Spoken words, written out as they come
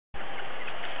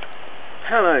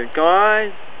Hello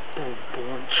guys, boom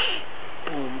boom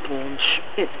boom boom.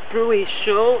 It's Brewy's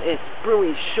show. It's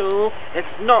Brewy's show. It's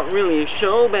not really a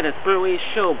show, but it's Brewy's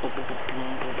show.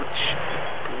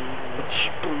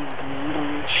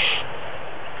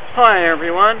 Hi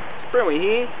everyone, it's Brewy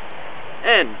here,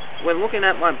 and we're looking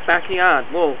at my backyard.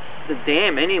 Well, the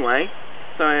dam anyway.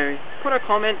 So put a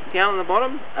comment down on the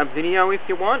bottom, a video if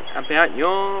you want, about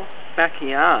your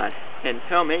backyard, and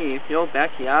tell me if your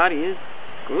backyard is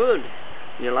good,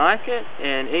 you like it,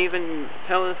 and even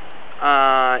tell us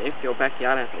if your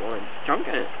backyard has a lot of junk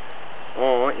in it,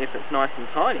 or if it's nice and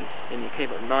tidy and you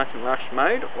keep it nice and lush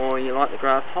mowed, or you like the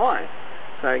grass high.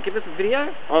 So give us a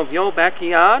video of your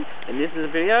backyard, and this is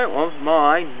a video of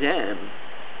my dam.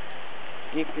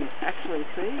 You can actually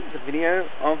see the video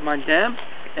of my dam,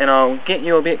 and I'll get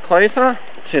you a bit closer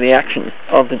to the action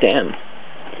of the dam.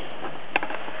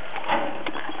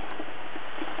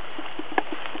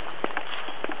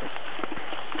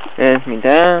 There's my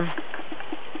dam.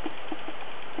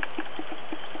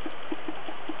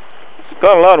 It's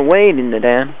got a lot of weed in the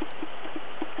dam.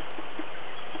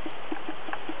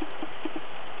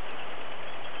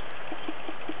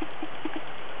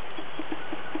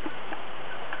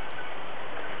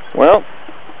 Well,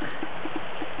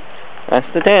 that's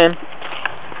the dam.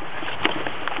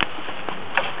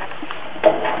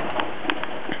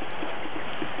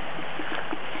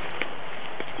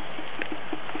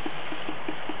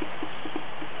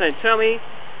 So tell me,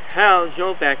 how's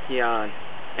your backyard,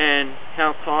 and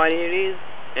how tidy it is,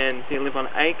 and do you live on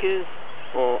acres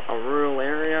or a rural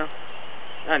area?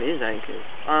 That is acres.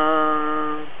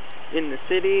 In the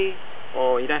city,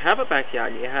 or you don't have a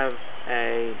backyard, you have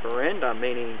a veranda,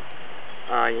 meaning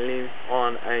you live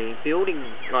on a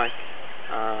building, like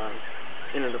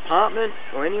in an apartment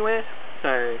or anywhere.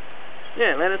 So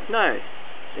yeah, let us know.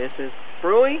 This is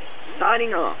Brewy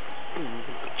signing off.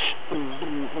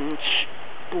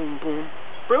 Boom boom.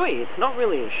 Brewy, it's not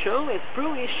really a show, it's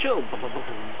Brewy's show. Boom boom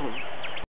boom boom.